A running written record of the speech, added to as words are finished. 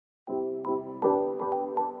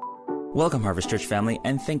Welcome, Harvest Church family,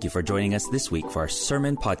 and thank you for joining us this week for our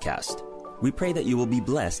sermon podcast. We pray that you will be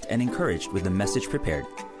blessed and encouraged with the message prepared.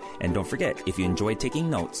 And don't forget, if you enjoy taking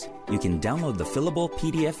notes, you can download the fillable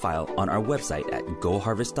PDF file on our website at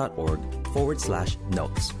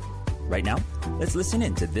goharvest.org/notes. Right now, let's listen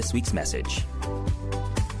in to this week's message.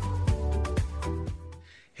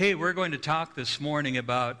 Hey, we're going to talk this morning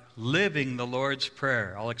about living the Lord's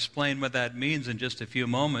Prayer. I'll explain what that means in just a few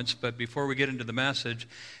moments, but before we get into the message,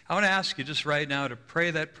 I want to ask you just right now to pray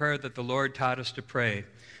that prayer that the Lord taught us to pray.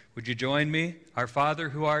 Would you join me? Our Father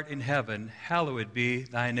who art in heaven, hallowed be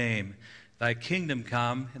thy name. Thy kingdom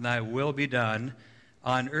come, and thy will be done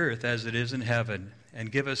on earth as it is in heaven.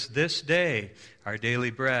 And give us this day our daily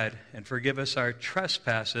bread, and forgive us our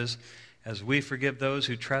trespasses as we forgive those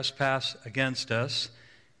who trespass against us.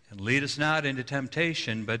 And lead us not into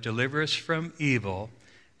temptation, but deliver us from evil.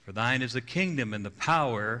 For thine is the kingdom and the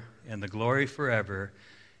power and the glory forever.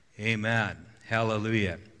 Amen.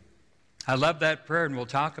 Hallelujah. I love that prayer, and we'll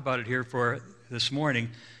talk about it here for this morning.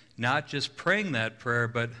 Not just praying that prayer,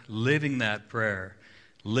 but living that prayer.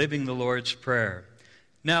 Living the Lord's Prayer.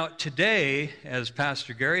 Now, today, as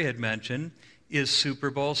Pastor Gary had mentioned, is Super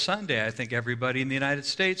Bowl Sunday. I think everybody in the United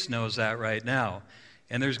States knows that right now.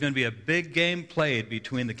 And there's going to be a big game played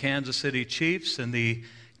between the Kansas City Chiefs and the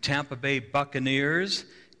Tampa Bay Buccaneers.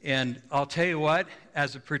 And I'll tell you what,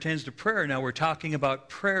 as it pertains to prayer, now we're talking about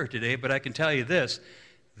prayer today, but I can tell you this,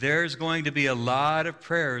 there's going to be a lot of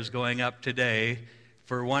prayers going up today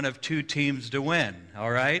for one of two teams to win,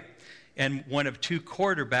 all right? And one of two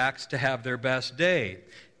quarterbacks to have their best day.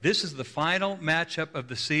 This is the final matchup of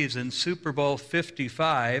the season, Super Bowl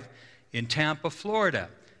 55 in Tampa, Florida.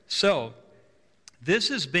 So,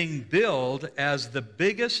 this is being billed as the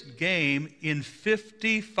biggest game in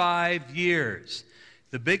 55 years.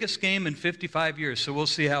 The biggest game in 55 years, so we'll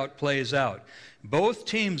see how it plays out. Both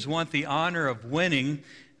teams want the honor of winning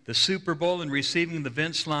the Super Bowl and receiving the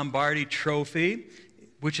Vince Lombardi Trophy,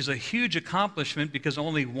 which is a huge accomplishment because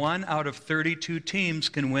only 1 out of 32 teams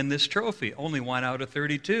can win this trophy. Only 1 out of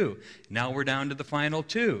 32. Now we're down to the final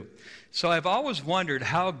 2. So I've always wondered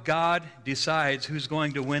how God decides who's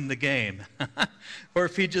going to win the game. Or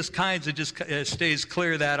if he just kind of stays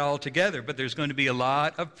clear of that altogether. But there's going to be a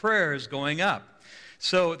lot of prayers going up.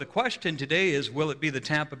 So the question today is, will it be the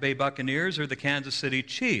Tampa Bay Buccaneers or the Kansas City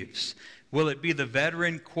Chiefs? Will it be the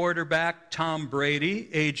veteran quarterback Tom Brady,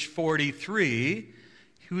 age 43,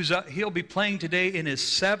 he'll be playing today in his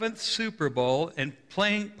 7th Super Bowl and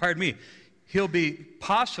he'll be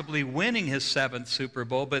possibly winning his 7th Super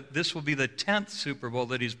Bowl, but this will be the 10th Super Bowl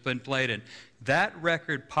that he's been played in. That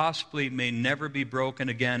record possibly may never be broken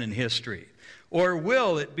again in history. Or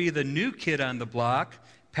will it be the new kid on the block,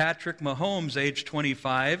 Patrick Mahomes, age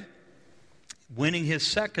 25, winning his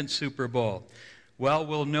 2nd Super Bowl? Well,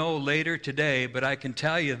 we'll know later today, but I can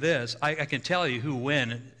tell you this. I can tell you who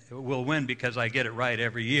will win because I get it right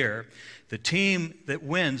every year. The team that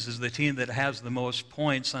wins is the team that has the most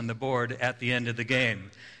points on the board at the end of the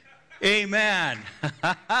game. Amen.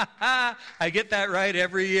 I get that right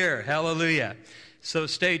every year. Hallelujah. So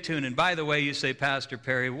stay tuned. And by the way, you say, Pastor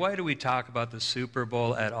Perry, why do we talk about the Super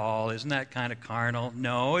Bowl at all? Isn't that kind of carnal?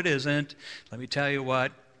 No, it isn't. Let me tell you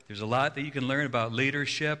what. There's a lot that you can learn about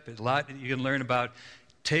leadership. There's a lot that you can learn about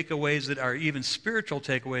takeaways that are even spiritual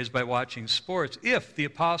takeaways by watching sports. If the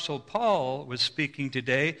Apostle Paul was speaking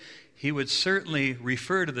today, he would certainly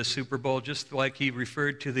refer to the Super Bowl just like he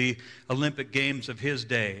referred to the Olympic Games of his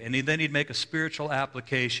day. And then he'd make a spiritual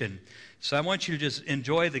application. So I want you to just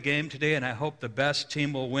enjoy the game today, and I hope the best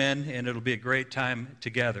team will win, and it'll be a great time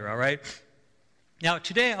together, all right? Now,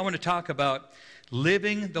 today I want to talk about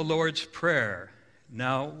living the Lord's Prayer.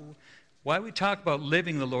 Now, why we talk about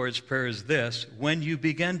living the Lord's Prayer is this. When you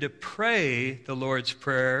begin to pray the Lord's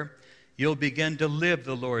Prayer, you'll begin to live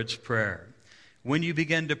the Lord's Prayer. When you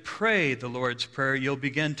begin to pray the Lord's Prayer, you'll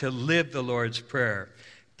begin to live the Lord's Prayer.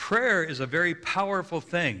 Prayer is a very powerful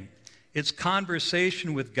thing. It's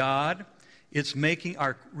conversation with God. It's making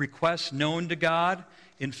our requests known to God.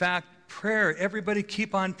 In fact, prayer, everybody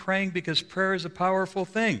keep on praying because prayer is a powerful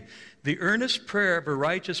thing. The earnest prayer of a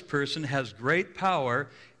righteous person has great power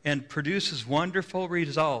and produces wonderful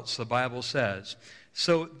results, the Bible says.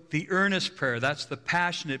 So the earnest prayer, that's the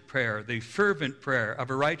passionate prayer, the fervent prayer of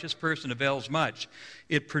a righteous person avails much.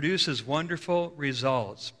 It produces wonderful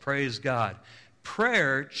results. Praise God.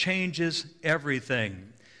 Prayer changes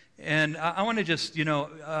everything. And I want to just,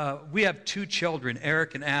 we have 2 children,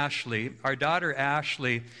 Eric and Ashley. Our daughter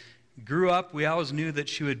Ashley grew up, we always knew that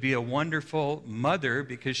she would be a wonderful mother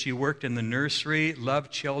because she worked in the nursery,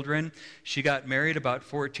 loved children. She got married about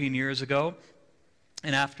 14 years ago.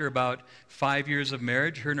 And after about 5 years of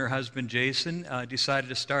marriage, her and her husband, Jason, decided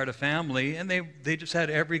to start a family. And they just had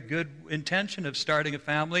every good intention of starting a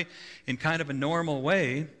family in kind of a normal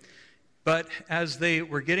way. But as they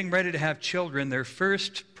were getting ready to have children, their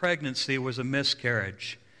first pregnancy was a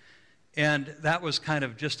miscarriage. And that was kind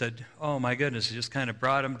of just oh my goodness, it just kind of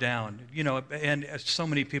brought them down. You know, and so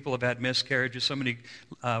many people have had miscarriages, so many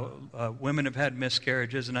women have had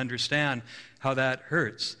miscarriages and understand how that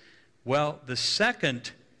hurts. Well, the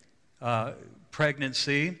second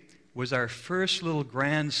pregnancy was our first little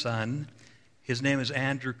grandson. His name is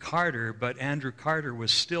Andrew Carter, but Andrew Carter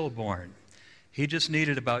was stillborn. He just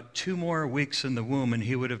needed about 2 more weeks in the womb and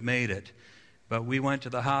he would have made it. But we went to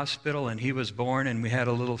the hospital and he was born and we had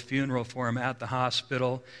a little funeral for him at the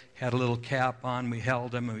hospital, had a little cap on, we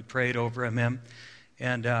held him and we prayed over him.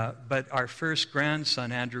 And but our first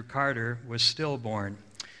grandson, Andrew Carter, was stillborn.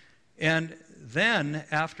 And then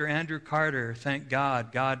after Andrew Carter, thank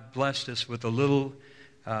God, God blessed us with a little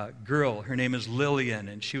girl. Her name is Lillian,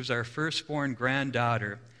 and she was our firstborn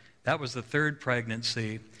granddaughter. That was the third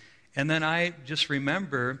pregnancy. And then I just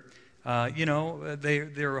remember, they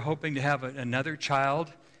were hoping to have another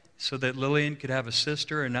child so that Lillian could have a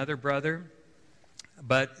sister, another brother.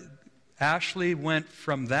 But Ashley went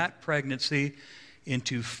from that pregnancy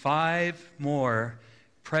into 5 more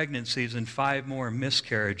pregnancies and 5 more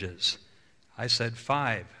miscarriages. I said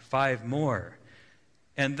 5 more.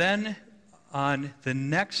 And then on the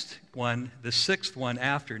next one, the 6th one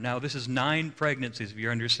after, now this is 9 pregnancies, if you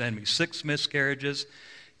understand me, 6 miscarriages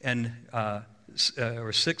and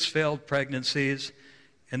or 6 failed pregnancies,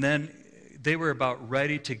 and then they were about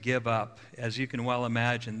ready to give up, as you can well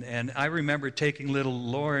imagine. And I remember taking little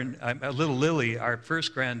Lily, our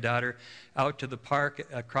first granddaughter, out to the park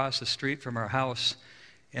across the street from our house,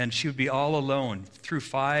 and she would be all alone. Through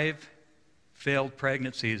 5 failed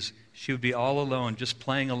pregnancies, she would be all alone, just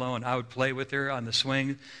playing alone. I would play with her on the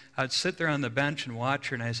swing. I'd sit there on the bench and watch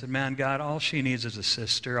her, and I said, man, God, all she needs is a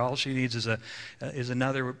sister. All she needs is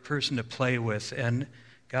another person to play with. And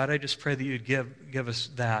God, I just pray that you'd give us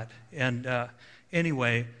that. And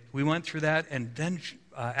anyway, we went through that, and then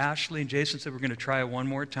Ashley and Jason said we're going to try it one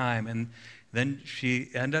more time. And then she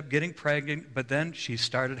ended up getting pregnant, but then she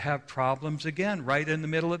started to have problems again right in the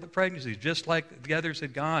middle of the pregnancy, just like the others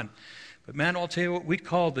had gone. But man, I'll tell you what, we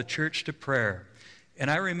called the church to prayer.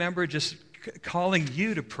 And I remember just calling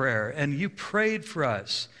you to prayer, and you prayed for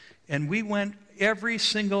us. And we went, every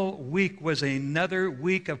single week was another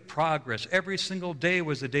week of progress. Every single day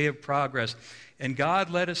was a day of progress. And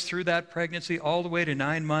God led us through that pregnancy all the way to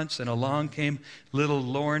 9 months, and along came little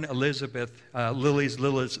Lauren Elizabeth, Lily's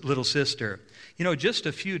little sister. You know, just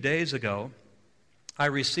a few days ago, I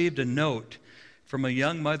received a note from a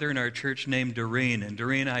young mother in our church named Doreen. And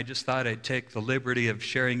Doreen, I just thought I'd take the liberty of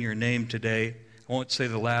sharing your name today. I won't say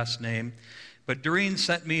the last name. But Doreen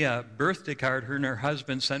sent me a birthday card. Her and her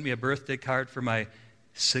husband sent me a birthday card for my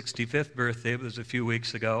 65th birthday. It was a few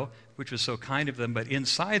weeks ago, which was so kind of them. But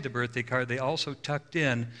inside the birthday card, they also tucked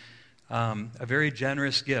in a very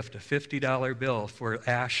generous gift, a $50 bill for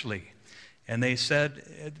Ashley. And they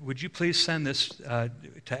said, would you please send this to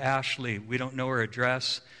Ashley? We don't know her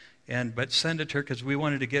address. But send it to her because we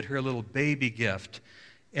wanted to get her a little baby gift.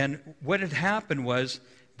 And what had happened was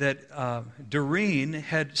that Doreen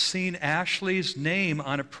had seen Ashley's name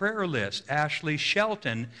on a prayer list, Ashley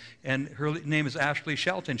Shelton, and her name is Ashley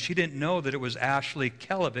Shelton. She didn't know that it was Ashley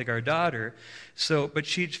Kelevig, our daughter. But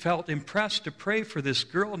she felt impressed to pray for this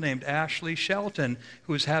girl named Ashley Shelton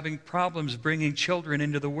who was having problems bringing children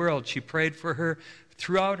into the world. She prayed for her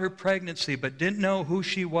throughout her pregnancy, but didn't know who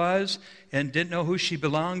she was and didn't know who she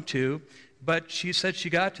belonged to. But she said she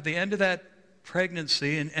got to the end of that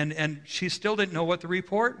pregnancy and she still didn't know what the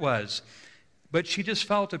report was. But she just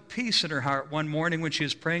felt a peace in her heart one morning when she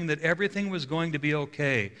was praying that everything was going to be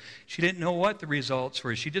okay. She didn't know what the results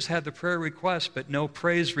were. She just had the prayer request, but no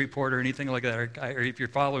praise report or anything like that, or if you're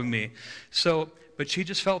following me. But she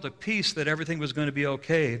just felt a peace that everything was going to be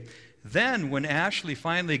okay. Then, when Ashley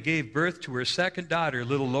finally gave birth to her second daughter,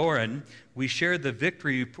 little Lauren, we shared the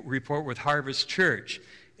victory report with Harvest Church.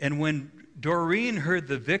 And when Doreen heard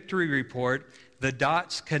the victory report, the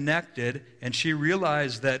dots connected, and she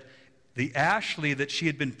realized that the Ashley that she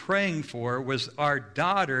had been praying for was our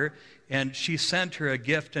daughter, and she sent her a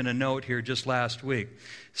gift and a note here just last week.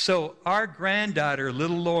 So our granddaughter,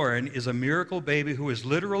 little Lauren, is a miracle baby who was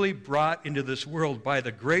literally brought into this world by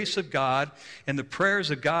the grace of God and the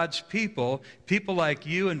prayers of God's people like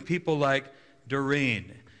you and people like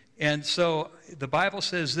Doreen. And so the Bible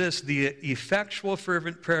says this, the effectual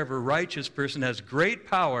fervent prayer of a righteous person has great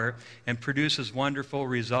power and produces wonderful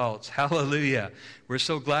results. Hallelujah. We're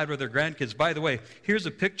so glad with our grandkids. By the way, here's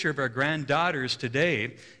a picture of our granddaughters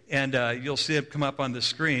today, and you'll see it come up on the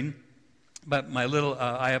screen. But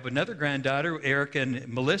I have another granddaughter, Eric and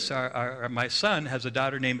Melissa. My son has a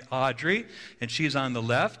daughter named Audrey, and she's on the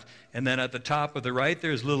left. And then at the top of the right,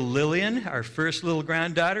 there's little Lillian, our first little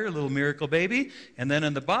granddaughter, a little miracle baby. And then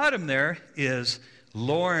on the bottom there is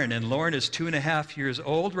Lauren, and Lauren is 2.5 years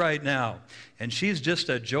old right now. And she's just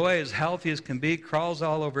a joy, as healthy as can be, crawls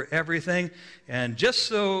all over everything. And just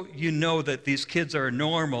so you know that these kids are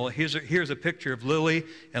normal, here's a picture of Lily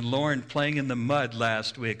and Lauren playing in the mud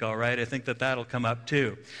last week, all right? I think that'll come up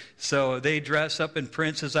too. So they dress up in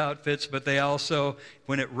princess outfits, but they also,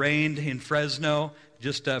 when it rained in Fresno,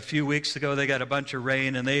 just a few weeks ago, they got a bunch of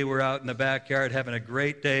rain, and they were out in the backyard having a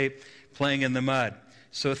great day playing in the mud.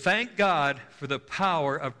 So thank God for the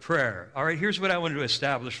power of prayer. All right, here's what I wanted to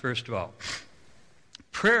establish first of all.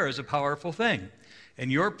 Prayer is a powerful thing,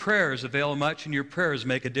 and your prayers avail much, and your prayers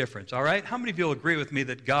make a difference. All right, how many of you will agree with me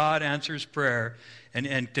that God answers prayer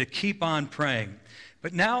and to keep on praying?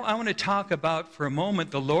 But now I want to talk about for a moment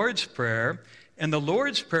the Lord's Prayer. And the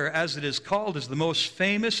Lord's Prayer, as it is called, is the most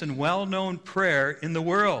famous and well-known prayer in the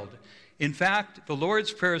world. In fact, the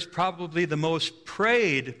Lord's Prayer is probably the most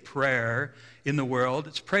prayed prayer in the world.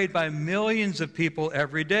 It's prayed by millions of people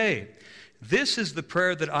every day. This is the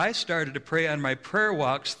prayer that I started to pray on my prayer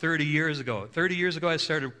walks 30 years ago. 30 years ago, I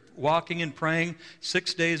started walking and praying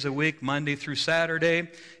 6 days a week, Monday through Saturday.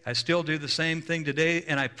 I still do the same thing today,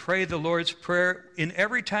 and I pray the Lord's Prayer. In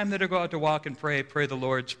every time that I go out to walk and pray, I pray the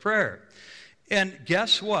Lord's Prayer. And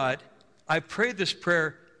guess what? I prayed this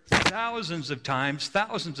prayer thousands of times,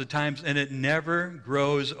 and it never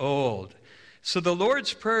grows old. So the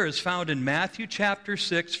Lord's Prayer is found in Matthew chapter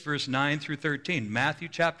 6, verse 9 through 13. Matthew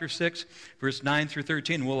chapter 6, verse 9 through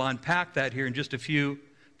 13. We'll unpack that here in just a few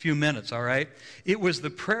minutes, all right? It was the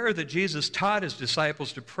prayer that Jesus taught his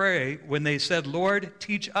disciples to pray when they said, Lord,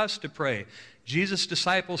 teach us to pray. Jesus'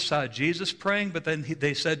 disciples saw Jesus praying, but then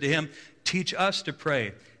they said to him, teach us to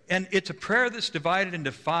pray. And it's a prayer that's divided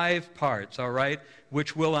into 5 parts, all right,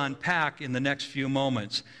 which we'll unpack in the next few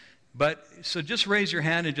moments. But so just raise your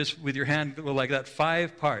hand, and just with your hand go like that,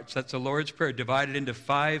 5 parts. That's the Lord's Prayer divided into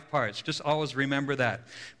 5 parts. Just always remember that.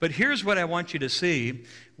 But here's what I want you to see.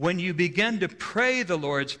 When you begin to pray the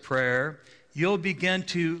Lord's Prayer, you'll begin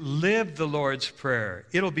to live the Lord's Prayer.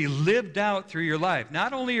 It'll be lived out through your life.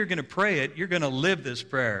 Not only are you going to pray it, you're going to live this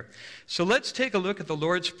prayer. So let's take a look at the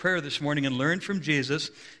Lord's Prayer this morning and learn from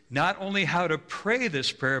Jesus not only how to pray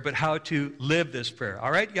this prayer, but how to live this prayer.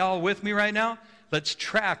 All right, y'all with me right now? Let's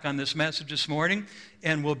track on this message this morning,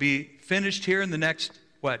 and we'll be finished here in the next,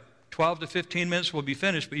 12 to 15 minutes we'll be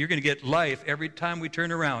finished, but you're going to get life every time we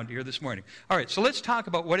turn around here this morning. All right, so let's talk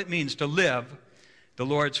about what it means to live the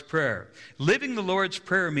Lord's Prayer. Living the Lord's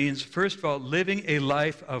Prayer means, first of all, living a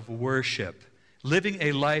life of worship. Living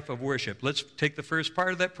a life of worship. Let's take the first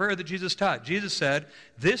part of that prayer that Jesus taught. Jesus said,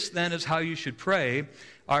 this then is how you should pray.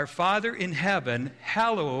 Our Father in heaven,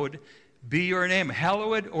 hallowed be your name.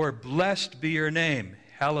 Hallowed or blessed be your name.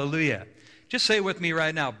 Hallelujah. Just say with me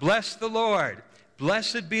right now, bless the Lord.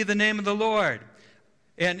 Blessed be the name of the Lord.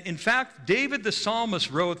 And in fact, David the psalmist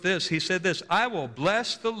wrote this. He said this, I will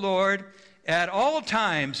bless the Lord at all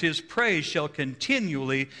times. His praise shall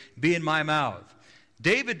continually be in my mouth.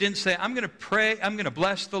 David didn't say, I'm going to pray, I'm going to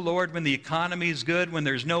bless the Lord when the economy is good, when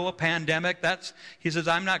there's no pandemic. He says,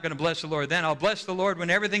 I'm not going to bless the Lord then. I'll bless the Lord when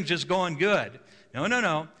everything's just going good.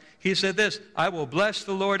 No. He said this, I will bless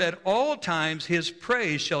the Lord at all times. His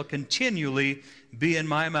praise shall continually be in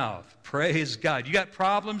my mouth. Praise God. You got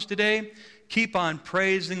problems today? Keep on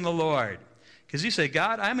praising the Lord. Because you say,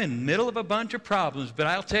 God, I'm in the middle of a bunch of problems, but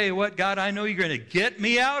I'll tell you what, God, I know you're going to get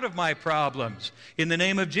me out of my problems in the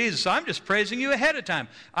name of Jesus. So I'm just praising you ahead of time.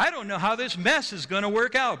 I don't know how this mess is going to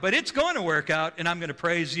work out, but it's going to work out, and I'm going to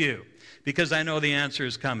praise you because I know the answer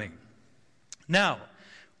is coming. Now,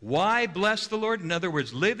 why bless the Lord? In other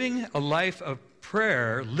words, living a life of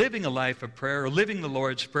prayer, or living the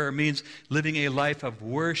Lord's Prayer means living a life of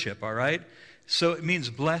worship, all right? So it means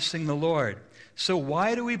blessing the Lord. So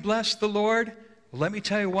why do we bless the Lord? Well, let me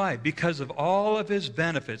tell you why. Because of all of his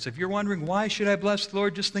benefits. If you're wondering, why should I bless the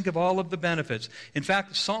Lord? Just think of all of the benefits. In fact,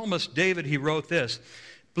 the psalmist David, he wrote this,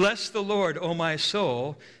 bless the Lord, O my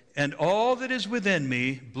soul, and all that is within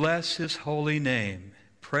me, bless his holy name.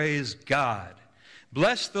 Praise God.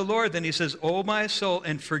 Bless the Lord, then he says, O my soul,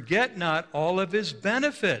 and forget not all of his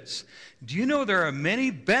benefits. Do you know there are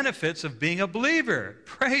many benefits of being a believer?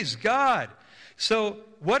 Praise God. So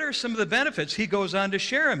what are some of the benefits? He goes on to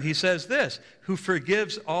share them. He says this, who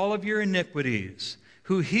forgives all of your iniquities,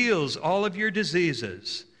 who heals all of your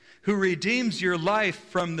diseases, who redeems your life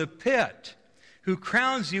from the pit, who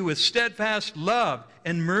crowns you with steadfast love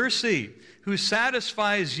and mercy, who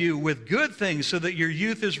satisfies you with good things so that your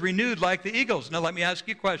youth is renewed like the eagles. Now let me ask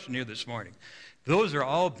you a question here this morning. Those are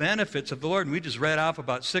all benefits of the Lord, and we just read off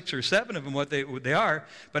about 6 or 7 of them, what they are.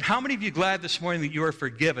 But how many of you glad this morning that you are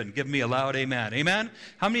forgiven? Give me a loud amen. Amen?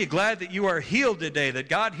 How many are glad that you are healed today, that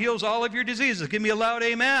God heals all of your diseases? Give me a loud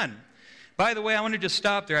amen. By the way, I want to just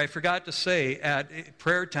stop there. I forgot to say at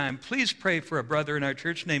prayer time, please pray for a brother in our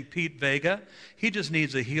church named Pete Vega. He just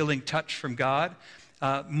needs a healing touch from God.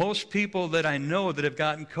 Most people that I know that have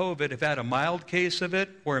gotten COVID have had a mild case of it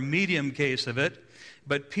or a medium case of it.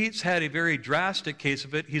 But Pete's had a very drastic case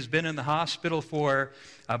of it. He's been in the hospital for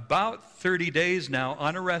about 30 days now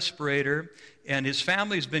on a respirator, and his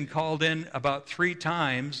family's been called in about 3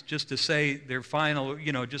 times just to say their final,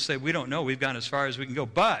 just say, we don't know. We've gone as far as we can go.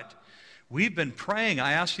 But we've been praying.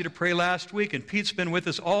 I asked you to pray last week, and Pete's been with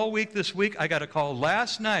us all week this week. I got a call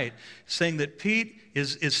last night saying that Pete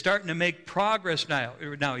is starting to make progress now.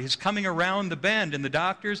 Now, he's coming around the bend, and the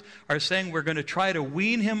doctors are saying we're going to try to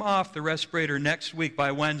wean him off the respirator next week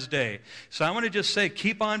by Wednesday. So I want to just say,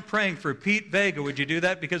 keep on praying for Pete Vega. Would you do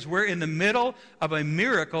that? Because we're in the middle of a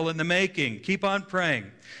miracle in the making. Keep on praying.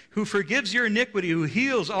 Who forgives your iniquity, who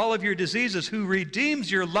heals all of your diseases, who redeems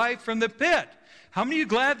your life from the pit. How many of you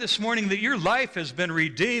glad this morning that your life has been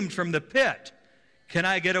redeemed from the pit? Can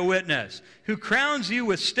I get a witness? Who crowns you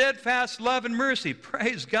with steadfast love and mercy.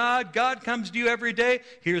 Praise God. God comes to you every day.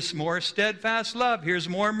 Here's more steadfast love. Here's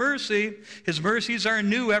more mercy. His mercies are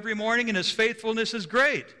new every morning, and his faithfulness is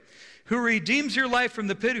great. Who redeems your life from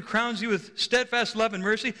the pit, who crowns you with steadfast love and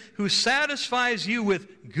mercy, who satisfies you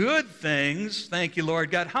with good things. Thank you, Lord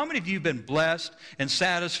God. How many of you have been blessed and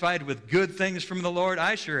satisfied with good things from the Lord?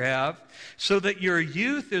 I sure have. So that your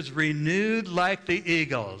youth is renewed like the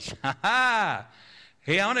eagles. Ha ha!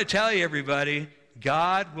 Hey, I want to tell you, everybody,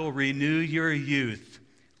 God will renew your youth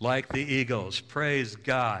like the eagles. Praise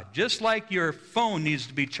God. Just like your phone needs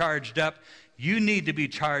to be charged up, you need to be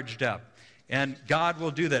charged up. And God will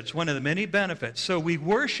do that. It's one of the many benefits. So we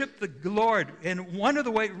worship the Lord. And one of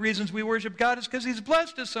the reasons we worship God is because he's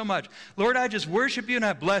blessed us so much. Lord, I just worship you and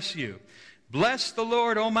I bless you. Bless the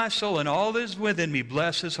Lord, O my soul, and all that is within me.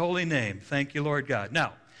 Bless his holy name. Thank you, Lord God.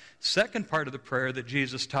 Now, second part of the prayer that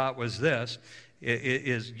Jesus taught was this.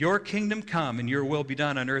 Is your kingdom come and your will be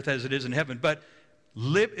done on earth as it is in heaven. But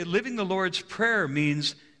living the Lord's Prayer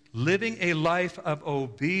means living a life of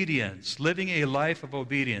obedience. Living a life of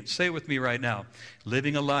obedience. Say it with me right now.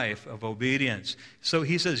 Living a life of obedience. So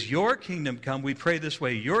he says, your kingdom come. We pray this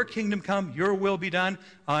way. Your kingdom come, your will be done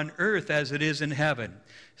on earth as it is in heaven.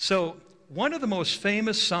 So one of the most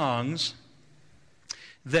famous songs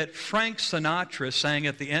that Frank Sinatra sang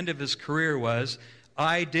at the end of his career was,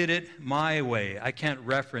 I Did It My Way. I can't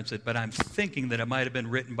reference it, but I'm thinking that it might have been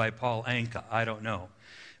written by Paul Anka. I don't know.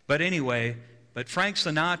 But anyway, Frank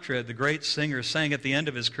Sinatra, the great singer, sang at the end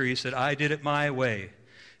of his career, he said, I did it my way.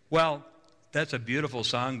 Well, that's a beautiful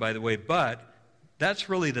song, by the way, but that's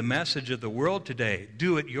really the message of the world today.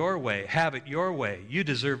 Do it your way. Have it your way. You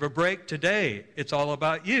deserve a break today. It's all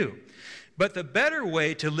about you. But the better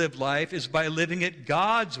way to live life is by living it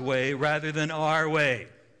God's way rather than our way.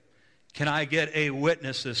 Can I get a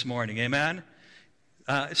witness this morning? Amen?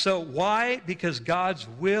 So why? Because God's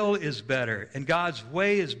will is better, and God's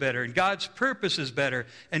way is better, and God's purpose is better,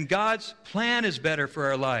 and God's plan is better for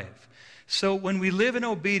our life. So when we live in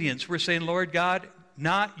obedience, we're saying, Lord God,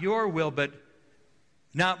 not your will, but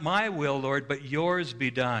not my will, Lord, but yours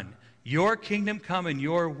be done. Your kingdom come and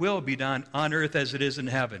your will be done on earth as it is in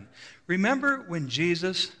heaven. Remember when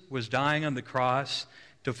Jesus was dying on the cross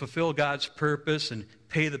to fulfill God's purpose and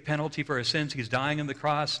pay the penalty for our sins? He's dying on the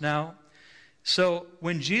cross now. So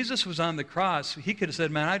when Jesus was on the cross, he could have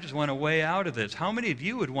said, man, I just want a way out of this. How many of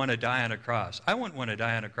you would want to die on a cross? I wouldn't want to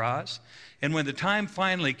die on a cross. And when the time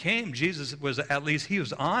finally came, Jesus was, at least he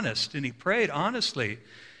was honest, and he prayed honestly.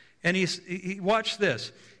 And he watched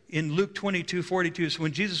this. In Luke 22:42, so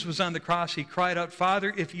when Jesus was on the cross, he cried out,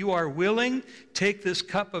 Father, if you are willing, take this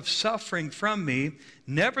cup of suffering from me.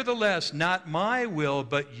 Nevertheless, not my will,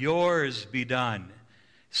 but yours be done.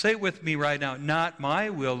 Say it with me right now. Not my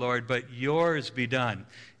will, Lord, but yours be done.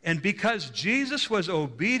 And because Jesus was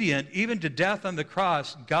obedient, even to death on the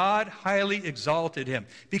cross, God highly exalted him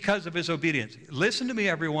because of his obedience. Listen to me,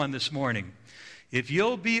 everyone, this morning. If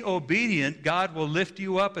you'll be obedient, God will lift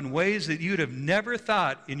you up in ways that you'd have never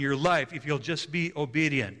thought in your life if you'll just be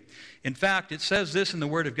obedient. In fact, it says this in the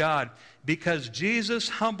Word of God, because Jesus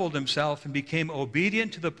humbled himself and became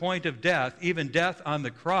obedient to the point of death, even death on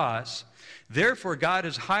the cross, therefore God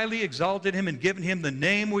has highly exalted him and given him the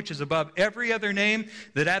name which is above every other name,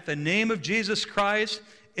 that at the name of Jesus Christ,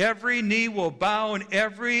 every knee will bow and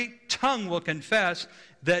every tongue will confess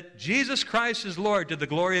that Jesus Christ is Lord, to the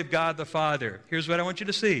glory of God the Father. Here's what I want you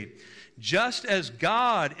to see. Just as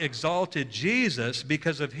God exalted Jesus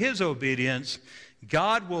because of his obedience,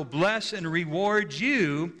 God will bless and reward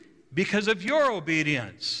you because of your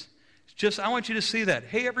obedience. I want you to see that.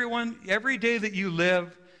 Hey, everyone, every day that you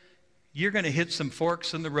live, you're going to hit some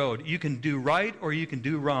forks in the road. You can do right or you can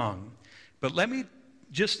do wrong. But let me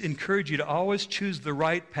just encourage you to always choose the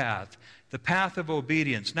right path, the path of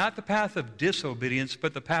obedience. Not the path of disobedience,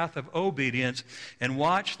 but the path of obedience. And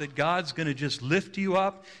watch that God's going to just lift you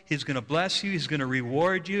up. He's going to bless you. He's going to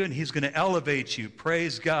reward you. And he's going to elevate you.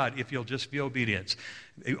 Praise God if you'll just be obedient.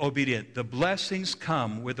 The blessings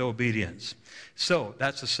come with obedience. So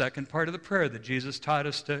that's the second part of the prayer that Jesus taught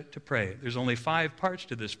us to pray. There's only 5 parts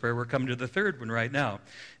to this prayer. We're coming to the third one right now.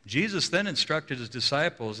 Jesus then instructed his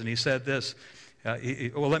disciples, and he said this.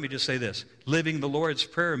 Let me just say this. Living the Lord's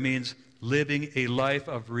Prayer means living a life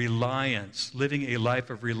of reliance. Living a life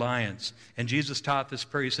of reliance. And Jesus taught this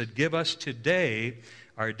prayer. He said, give us today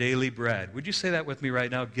our daily bread. Would you say that with me right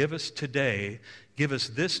now? Give us today, give us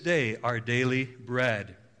this day our daily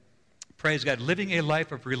bread. Praise God. Living a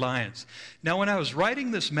life of reliance. Now, when I was writing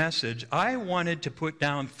this message, I wanted to put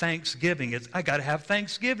down Thanksgiving. I got to have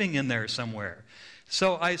Thanksgiving in there somewhere.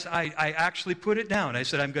 So I actually put it down. I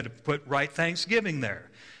said, I'm going to write Thanksgiving there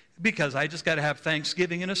because I just got to have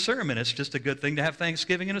Thanksgiving in a sermon. It's just a good thing to have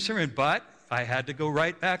Thanksgiving in a sermon. But I had to go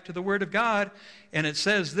right back to the Word of God, and it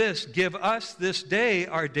says this, give us this day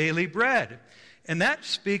our daily bread. And that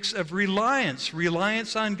speaks of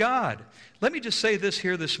reliance on God. Let me just say this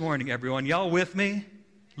here this morning, everyone. Y'all with me?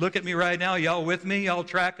 Look at me right now. Y'all with me? Y'all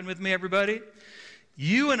tracking with me, everybody?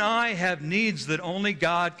 You and I have needs that only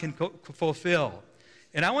God can fulfill.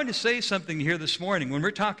 And I want to say something here this morning. When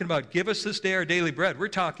we're talking about give us this day our daily bread, we're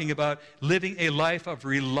talking about living a life of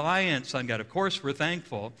reliance on God. Of course, we're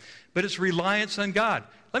thankful, but it's reliance on God.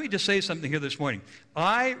 Let me just say something here this morning.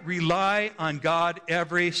 I rely on God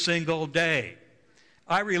every single day.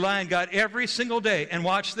 I rely on God every single day. And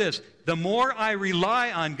watch this. The more I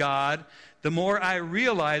rely on God, the more I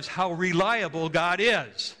realize how reliable God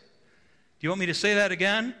is. Do you want me to say that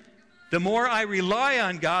again? The more I rely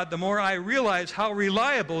on God, the more I realize how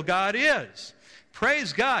reliable God is.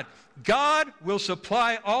 Praise God. God will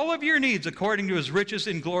supply all of your needs according to his riches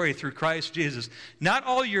in glory through Christ Jesus. Not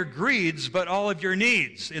all your greeds, but all of your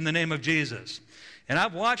needs in the name of Jesus. And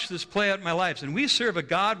I've watched this play out in my life. And we serve a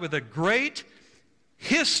God with a great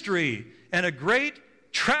history and a great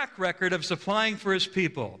track record of supplying for his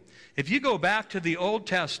people. If you go back to the Old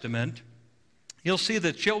Testament, you'll see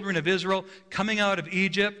the children of Israel coming out of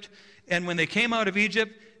Egypt. And when they came out of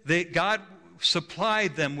Egypt, God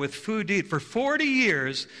supplied them with food to eat. For 40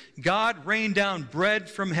 years, God rained down bread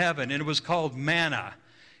from heaven, and it was called manna.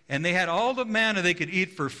 And they had all the manna they could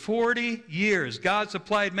eat for 40 years. God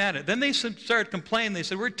supplied manna. Then they started complaining. They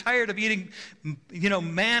said, we're tired of eating,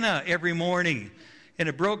 manna every morning. And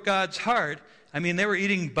it broke God's heart. I mean, they were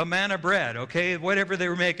eating banana bread, okay? Whatever they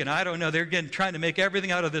were making, I don't know. They're trying to make everything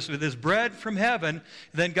out of this with this bread from heaven.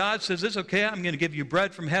 Then God says, it's okay, I'm going to give you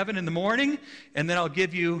bread from heaven in the morning, and then I'll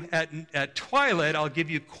give you, at twilight, I'll give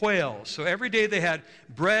you quail. So every day they had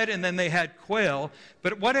bread, and then they had quail.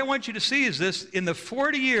 But what I want you to see is this. In the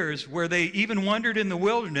 40 years where they even wandered in the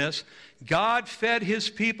wilderness, God fed his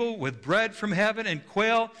people with bread from heaven and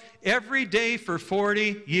quail every day for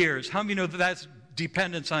 40 years. How many know that that's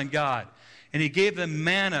dependence on God? And he gave them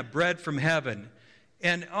manna, bread from heaven.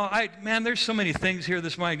 And, there's so many things here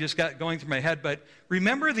this morning just got going through my head. But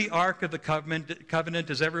remember the Ark of the Covenant?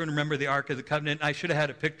 Does everyone remember the Ark of the Covenant? I should have had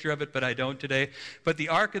a picture of it, but I don't today. But the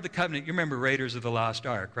Ark of the Covenant, you remember Raiders of the Lost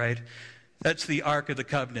Ark, right? That's the Ark of the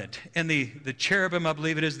Covenant. And the cherubim, I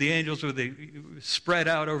believe it is, the angels were spread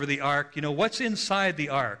out over the Ark. What's inside the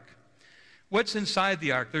Ark? What's inside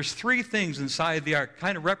the Ark? There's 3 things inside the Ark.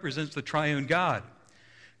 Kind of represents the triune God.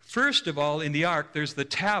 First of all, in the ark, there's the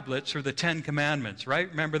tablets or the 10 Commandments, right?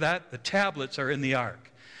 Remember that? The tablets are in the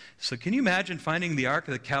ark. So can you imagine finding the Ark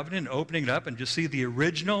of the Covenant and opening it up and just see the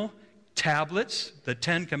original tablets, the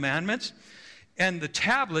 10 Commandments? And the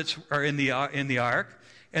tablets are in the ark.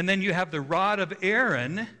 And then you have the rod of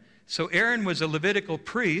Aaron. So Aaron was a Levitical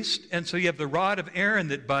priest, and so you have the rod of Aaron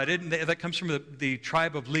that budded, and that comes from the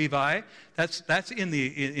tribe of Levi. That's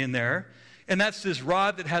in there. And that's this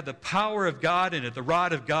rod that had the power of God in it, the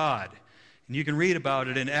rod of God. And you can read about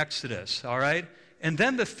it in Exodus, all right? And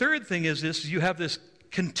then the third thing is this: you have this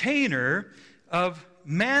container of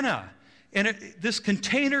manna. And this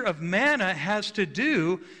container of manna has to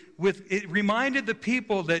do with, it reminded the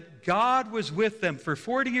people that God was with them. For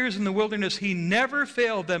 40 years in the wilderness, He never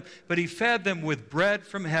failed them, but He fed them with bread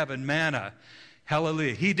from heaven, manna.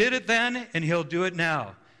 Hallelujah. He did it then, and He'll do it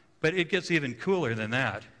now. But it gets even cooler than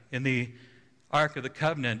that. In the Ark of the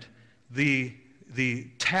Covenant, the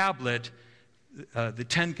tablet, the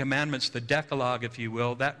Ten Commandments, the Decalogue, if you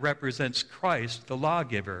will, that represents Christ, the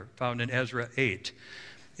lawgiver, found in Ezra 8.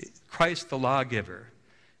 Christ, the lawgiver.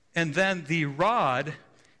 And then the rod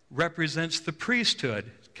represents the priesthood.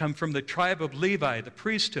 Come from the tribe of Levi, the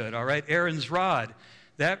priesthood, all right? Aaron's rod.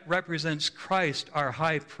 That represents Christ, our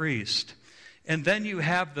high priest. And then you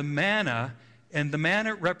have the manna, and the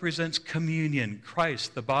manna represents communion,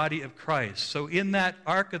 Christ, the body of Christ. So in that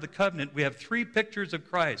Ark of the Covenant, we have three pictures of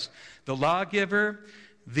Christ: the lawgiver,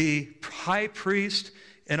 the high priest,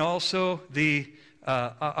 and also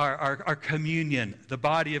our communion, the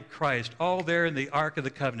body of Christ, all there in the Ark of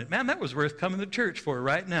the Covenant. Man, that was worth coming to church for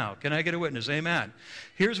right now. Can I get a witness? Amen.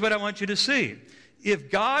 Here's what I want you to see. If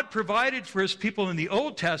God provided for His people in the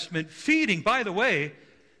Old Testament, feeding, by the way,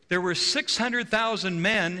 there were 600,000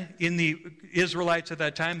 men in the Israelites at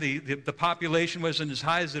that time. The population wasn't as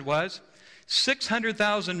high as it was.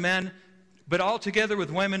 600,000 men, but altogether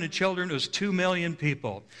with women and children, it was 2 million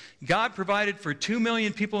people. God provided for 2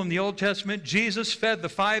 million people in the Old Testament. Jesus fed the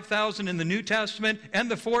 5,000 in the New Testament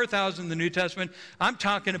and the 4,000 in the New Testament. I'm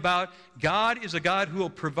talking about God is a God who will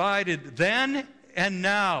provide it then and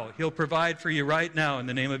now. He'll provide for you right now in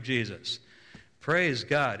the name of Jesus. Praise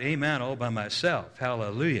God. Amen. All by myself.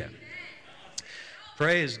 Hallelujah.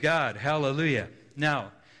 Praise God. Hallelujah.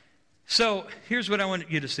 Now, so here's what I want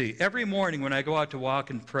you to see. Every morning when I go out to walk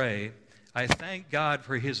and pray, I thank God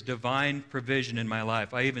for His divine provision in my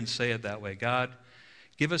life. I even say it that way. God,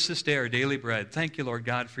 give us this day our daily bread. Thank you, Lord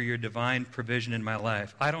God, for your divine provision in my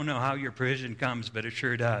life. I don't know how your provision comes, but it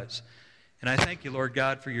sure does. And I thank you, Lord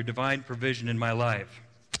God, for your divine provision in my life.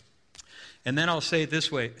 And then I'll say it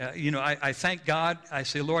this way. I thank God. I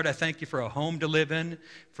say, Lord, I thank you for a home to live in,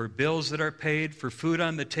 for bills that are paid, for food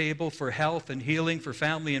on the table, for health and healing, for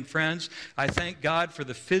family and friends. I thank God for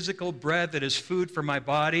the physical bread that is food for my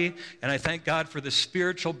body, and I thank God for the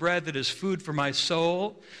spiritual bread that is food for my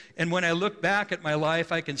soul. And when I look back at my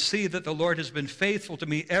life, I can see that the Lord has been faithful to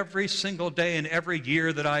me every single day and every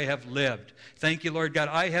year that I have lived. Thank you, Lord God.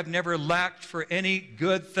 I have never lacked for any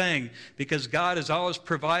good thing because God has always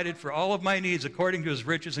provided for all of my needs according to His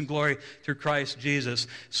riches and glory through Christ Jesus.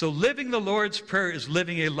 So living the Lord's Prayer is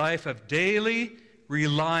living a life of daily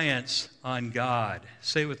reliance on God.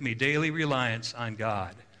 Say with me, daily reliance on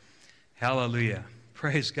God. Hallelujah.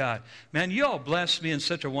 Praise God. Man, you all blessed me in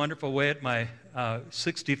such a wonderful way at my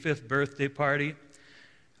 65th birthday party.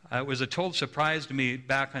 It was a total surprise to me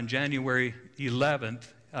back on January 11th.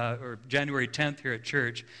 Or January 10th here at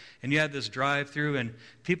church, and you had this drive-through, and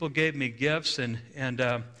people gave me gifts, and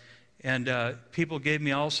people gave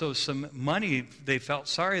me also some money. They felt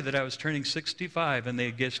sorry that I was turning 65, and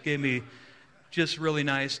they just gave me just really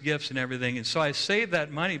nice gifts and everything. And so I saved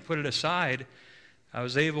that money, put it aside. I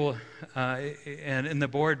was able, and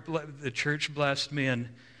the church blessed me, and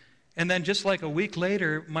then just like a week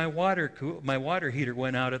later, my water heater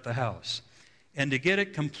went out at the house. And to get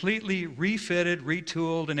it completely refitted,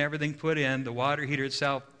 retooled, and everything put in, the water heater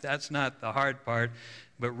itself, that's not the hard part,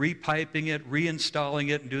 but repiping it,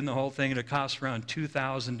 reinstalling it, and doing the whole thing, it cost around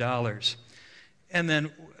 $2,000. And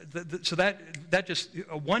then, so that just,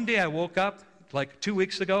 one day I woke up, like 2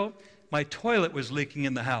 weeks ago, my toilet was leaking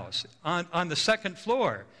in the house on the second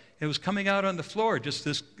floor. It was coming out on the floor, just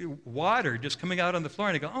this water just coming out on the floor,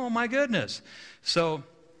 and I go, oh my goodness. So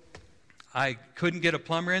I couldn't get a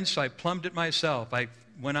plumber in, so I plumbed it myself. I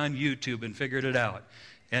went on YouTube and figured it out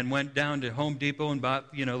and went down to Home Depot and bought,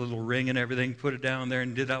 a little ring and everything, put it down there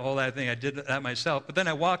and did all that thing. I did that myself. But then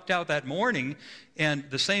I walked out that morning, and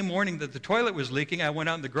the same morning that the toilet was leaking, I went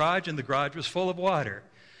out in the garage, and the garage was full of water.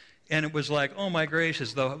 And it was like, oh my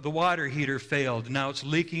gracious, the water heater failed. Now it's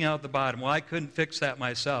leaking out the bottom. Well, I couldn't fix that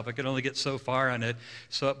myself. I could only get so far on it.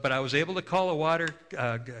 But I was able to call a water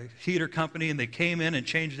heater company, and they came in and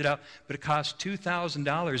changed it out. But it cost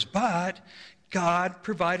 $2,000. But God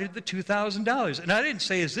provided the $2,000. And I didn't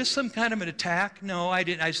say, is this some kind of an attack? No, I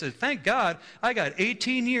didn't. I said, thank God I got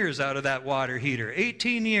 18 years out of that water heater.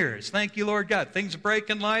 18 years. Thank you, Lord God. Things break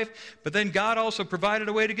in life, but then God also provided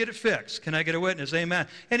a way to get it fixed. Can I get a witness? Amen.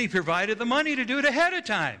 And He provided the money to do it ahead of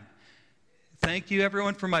time. Thank you,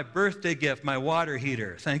 everyone, for my birthday gift, my water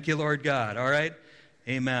heater. Thank you, Lord God. All right?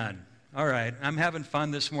 Amen. All right. I'm having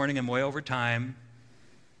fun this morning. I'm way over time.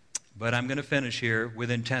 But I'm going to finish here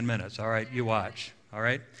within 10 minutes. All right? You watch. All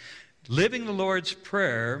right? Living the Lord's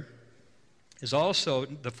Prayer is also,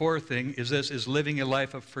 the fourth thing is living a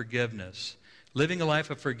life of forgiveness. Living a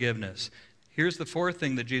life of forgiveness. Here's the fourth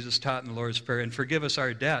thing that Jesus taught in the Lord's Prayer. And forgive us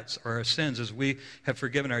our debts or our sins as we have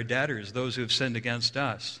forgiven our debtors, those who have sinned against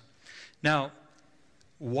us. Now,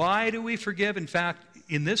 why do we forgive? In fact,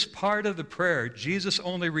 in this part of the prayer, Jesus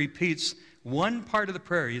only repeats one part of the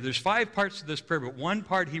prayer. There's 5 parts to this prayer, but one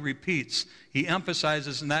part he repeats, he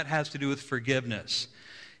emphasizes, and that has to do with forgiveness.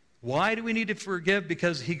 Why do we need to forgive?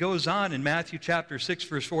 Because he goes on in Matthew chapter 6,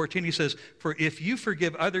 verse 14, he says, "For if you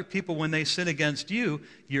forgive other people when they sin against you,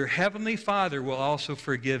 your heavenly Father will also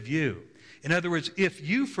forgive you." In other words, if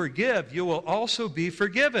you forgive, you will also be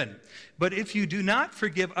forgiven. But if you do not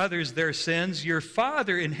forgive others their sins, your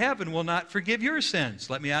Father in heaven will not forgive your sins.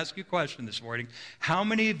 Let me ask you a question this morning. How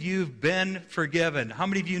many of you have been forgiven? How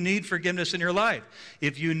many of you need forgiveness in your life?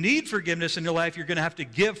 If you need forgiveness in your life, you're going to have to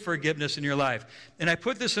give forgiveness in your life. And I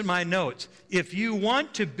put this in my notes. If you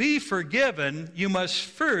want to be forgiven, you must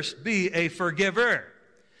first be a forgiver.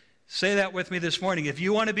 Say that with me this morning. If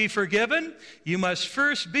you want to be forgiven, you must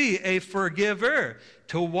first be a forgiver.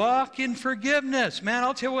 To walk in forgiveness. Man,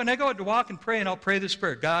 I'll tell you, when I go out to walk and pray, and I'll pray this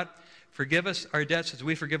prayer, God, forgive us our debts as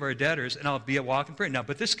we forgive our debtors, and I'll be a walk and pray. Now,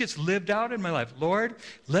 but this gets lived out in my life. Lord,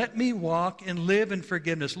 let me walk and live in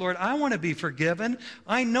forgiveness. Lord, I want to be forgiven.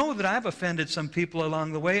 I know that I've offended some people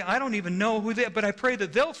along the way. I don't even know who they are, but I pray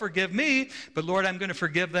that they'll forgive me. But Lord, I'm going to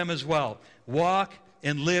forgive them as well. Walk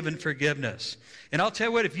and live in forgiveness. And I'll tell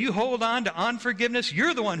you what, if you hold on to unforgiveness,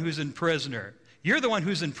 you're the one who's in prisoner. You're the one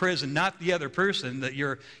who's in prison, not the other person that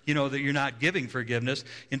you're not giving forgiveness.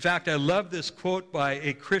 In fact, I love this quote by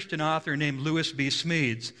a Christian author named Lewis B.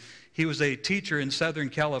 Smedes. He was a teacher in Southern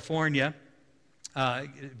California,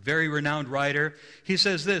 very renowned writer. He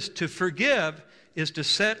says this, "To forgive is to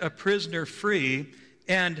set a prisoner free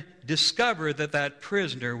and discover that that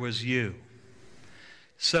prisoner was you."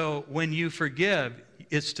 So when you forgive,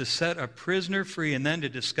 it's to set a prisoner free and then to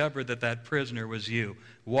discover that that prisoner was you.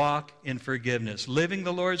 Walk in forgiveness. Living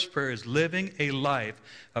the Lord's Prayer is living a life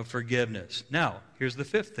of forgiveness. Now, here's the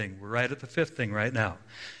fifth thing. We're right at the fifth thing right now.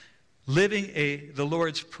 Living the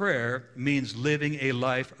Lord's Prayer means living a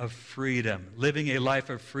life of freedom. Living a life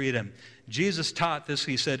of freedom. Jesus taught this.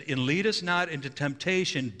 He said, "And lead us not into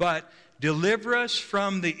temptation, but deliver us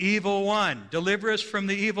from the evil one." Deliver us from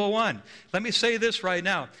the evil one. Let me say this right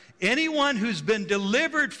now. Anyone who's been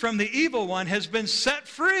delivered from the evil one has been set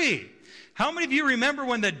free. How many of you remember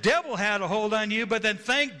when the devil had a hold on you, but then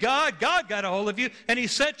thank God, God got a hold of you and he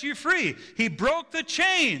set you free? He broke the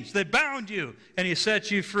chains that bound you and he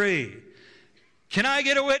set you free. Can I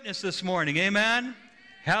get a witness this morning? Amen?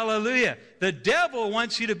 Hallelujah. The devil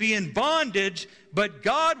wants you to be in bondage, but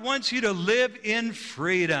God wants you to live in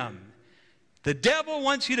freedom. The devil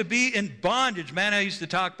wants you to be in bondage. Man, I used to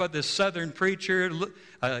talk about this southern preacher,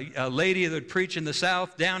 a lady that would preach in the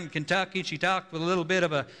South down in Kentucky. She talked with a little bit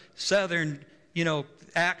of a southern,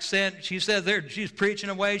 accent. She says she's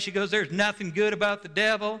preaching away. She goes, "There's nothing good about the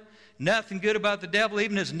devil. Nothing good about the devil.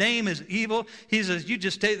 Even his name is evil." He says,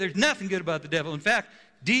 there's nothing good about the devil. In fact,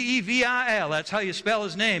 D-E-V-I-L, that's how you spell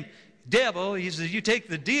his name. Devil, he says, you take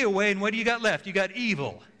the D away, and what do you got left? You got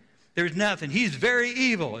evil. There's nothing. He's very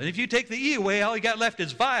evil. And if you take the E away, all you got left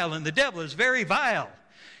is vile, and the devil is very vile.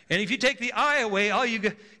 And if you take the I away,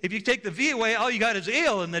 if you take the V away, all you got is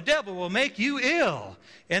ill, and the devil will make you ill.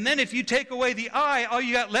 And then if you take away the I, all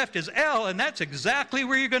you got left is L, and that's exactly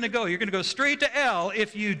where you're going to go. You're going to go straight to L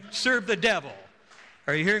if you serve the devil.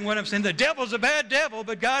 Are you hearing what I'm saying? The devil's a bad devil,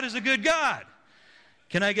 but God is a good God.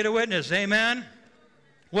 Can I get a witness? Amen?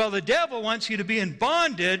 Well, the devil wants you to be in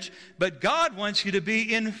bondage, but God wants you to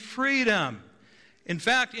be in freedom. In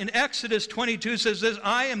fact, in Exodus 22 says this,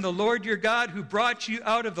 "I am the Lord your God who brought you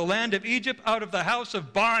out of the land of Egypt, out of the house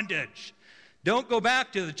of bondage." Don't go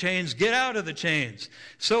back to the chains. Get out of the chains.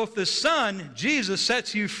 So if the Son, Jesus,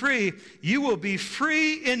 sets you free, you will be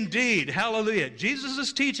free indeed. Hallelujah. Jesus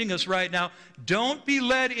is teaching us right now, don't be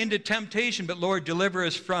led into temptation, but Lord, deliver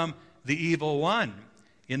us from the evil one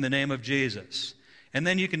in the name of Jesus. And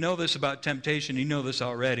then you can know this about temptation. You know this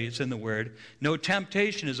already. It's in the Word. "No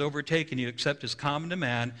temptation has overtaken you except is common to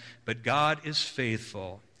man, but God is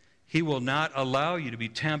faithful. He will not allow you to be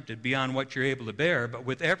tempted beyond what you're able to bear, but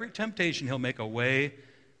with every temptation, he'll make a way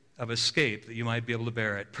of escape that you might be able to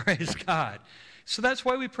bear it." Praise God. So that's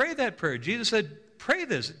why we pray that prayer. Jesus said, pray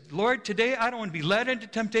this, "Lord, today I don't want to be led into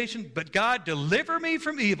temptation, but God, deliver me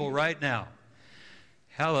from evil right now."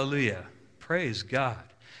 Hallelujah. Praise God.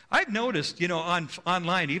 I've noticed,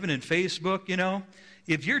 online, even in Facebook,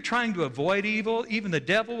 if you're trying to avoid evil, even the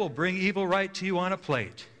devil will bring evil right to you on a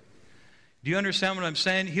plate. Do you understand what I'm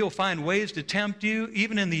saying? He'll find ways to tempt you.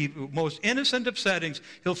 Even in the most innocent of settings,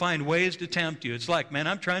 he'll find ways to tempt you. It's like, man,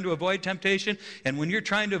 I'm trying to avoid temptation, and when you're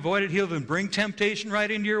trying to avoid it, he'll even bring temptation right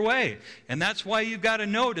into your way. And that's why you've got to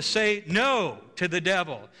know to say no to the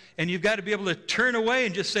devil. And you've got to be able to turn away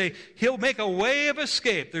and just say, he'll make a way of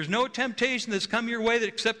escape. There's no temptation that's come your way that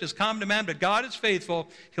except has come to man, but God is faithful.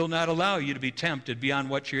 He'll not allow you to be tempted beyond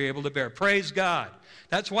what you're able to bear. Praise God.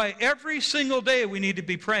 That's why every single day we need to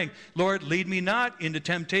be praying, Lord, lead me not into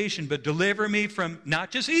temptation, but deliver me from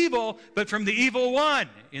not just evil, but from the evil one,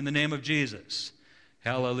 in the name of Jesus.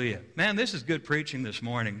 Hallelujah. Man, this is good preaching this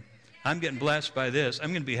morning. I'm getting blessed by this. I'm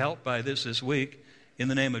going to be helped by this week in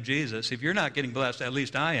the name of Jesus. If you're not getting blessed, at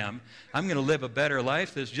least I am. I'm going to live a better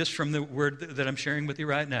life that's just from the word that I'm sharing with you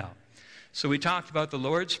right now. So we talked about the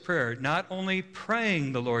Lord's Prayer, not only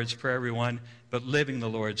praying the Lord's Prayer, everyone, but living the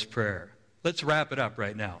Lord's Prayer. Let's wrap it up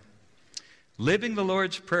right now. Living the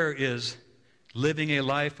Lord's Prayer is living a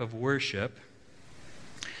life of worship.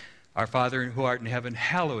 Our Father who art in heaven,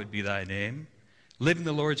 hallowed be thy name. Living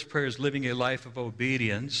the Lord's Prayer is living a life of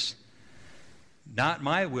obedience. Not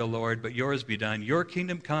my will, Lord, but yours be done. Your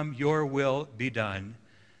kingdom come, your will be done.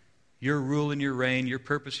 Your rule and your reign, your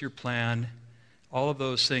purpose, your plan, all of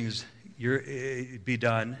those things be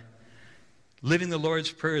done. Living the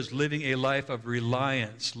Lord's Prayer is living a life of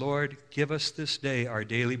reliance. Lord, give us this day our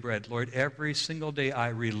daily bread. Lord, every single day I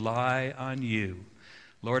rely on you.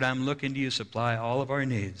 Lord, I'm looking to you, supply all of our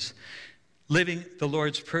needs. Living the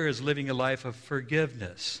Lord's Prayer is living a life of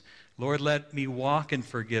forgiveness. Lord, let me walk in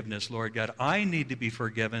forgiveness, Lord God. I need to be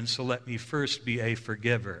forgiven, so let me first be a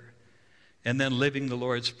forgiver. And then living the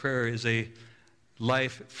Lord's Prayer is a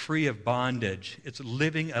life free of bondage. It's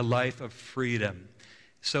living a life of freedom.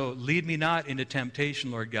 So lead me not into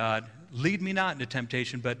temptation, Lord God. Lead me not into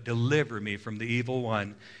temptation, but deliver me from the evil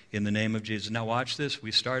one in the name of Jesus. Now watch this.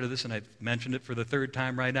 We started this, and I've mentioned it for the third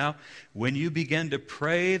time right now. When you begin to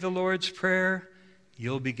pray the Lord's Prayer,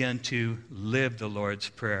 you'll begin to live the Lord's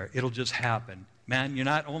Prayer. It'll just happen. Man, you're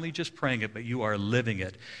not only just praying it, but you are living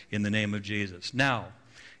it in the name of Jesus. Now,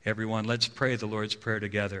 everyone, let's pray the Lord's Prayer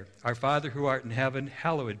together. Our Father who art in heaven,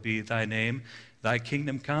 hallowed be thy name. Thy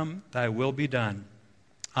kingdom come, thy will be done,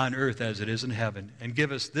 on earth as it is in heaven. And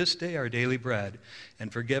give us this day our daily bread,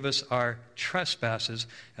 and forgive us our trespasses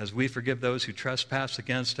as we forgive those who trespass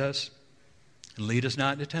against us. And lead us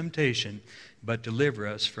not into temptation, but deliver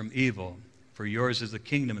us from evil. For yours is the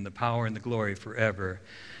kingdom and the power and the glory forever.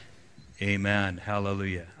 Amen.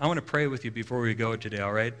 Hallelujah. I want to pray with you before we go today,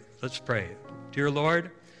 all right? Let's pray. Dear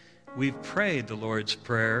Lord, we've prayed the Lord's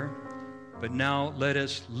Prayer, but now let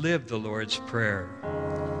us live the Lord's Prayer.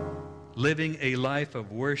 Living a life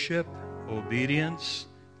of worship, obedience,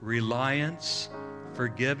 reliance,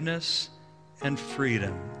 forgiveness, and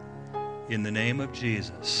freedom. In the name of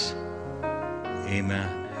Jesus.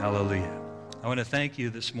 Amen. Hallelujah. I want to thank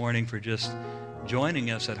you this morning for just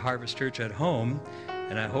joining us at Harvest Church at Home,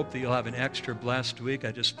 and I hope that you'll have an extra blessed week.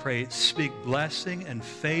 I just pray, speak blessing and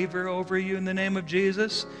favor over you in the name of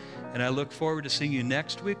Jesus. And I look forward to seeing you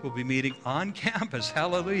next week. We'll be meeting on campus.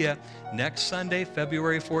 Hallelujah. Next Sunday,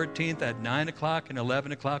 February 14th at 9 o'clock and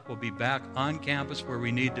 11 o'clock, we'll be back on campus where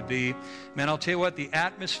we need to be. Man, I'll tell you what, the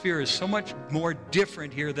atmosphere is so much more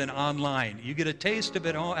different here than online. You get a taste of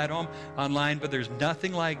it at home online, but there's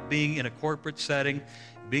nothing like being in a corporate setting,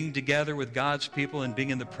 being together with God's people and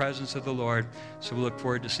being in the presence of the Lord. So we look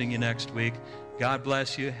forward to seeing you next week. God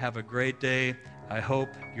bless you. Have a great day. I hope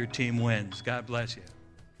your team wins. God bless you.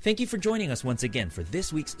 Thank you for joining us once again for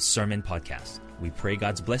this week's Sermon Podcast. We pray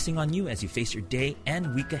God's blessing on you as you face your day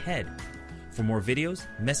and week ahead. For more videos,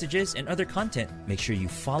 messages, and other content, make sure you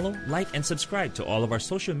follow, like, and subscribe to all of our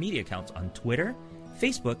social media accounts on Twitter,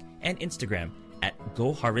 Facebook, and Instagram at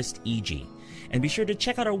GoHarvestEG. And be sure to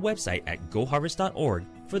check out our website at goharvest.org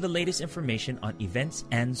for the latest information on events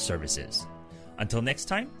and services. Until next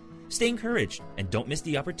time, stay encouraged and don't miss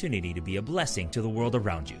the opportunity to be a blessing to the world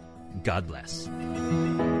around you. God bless.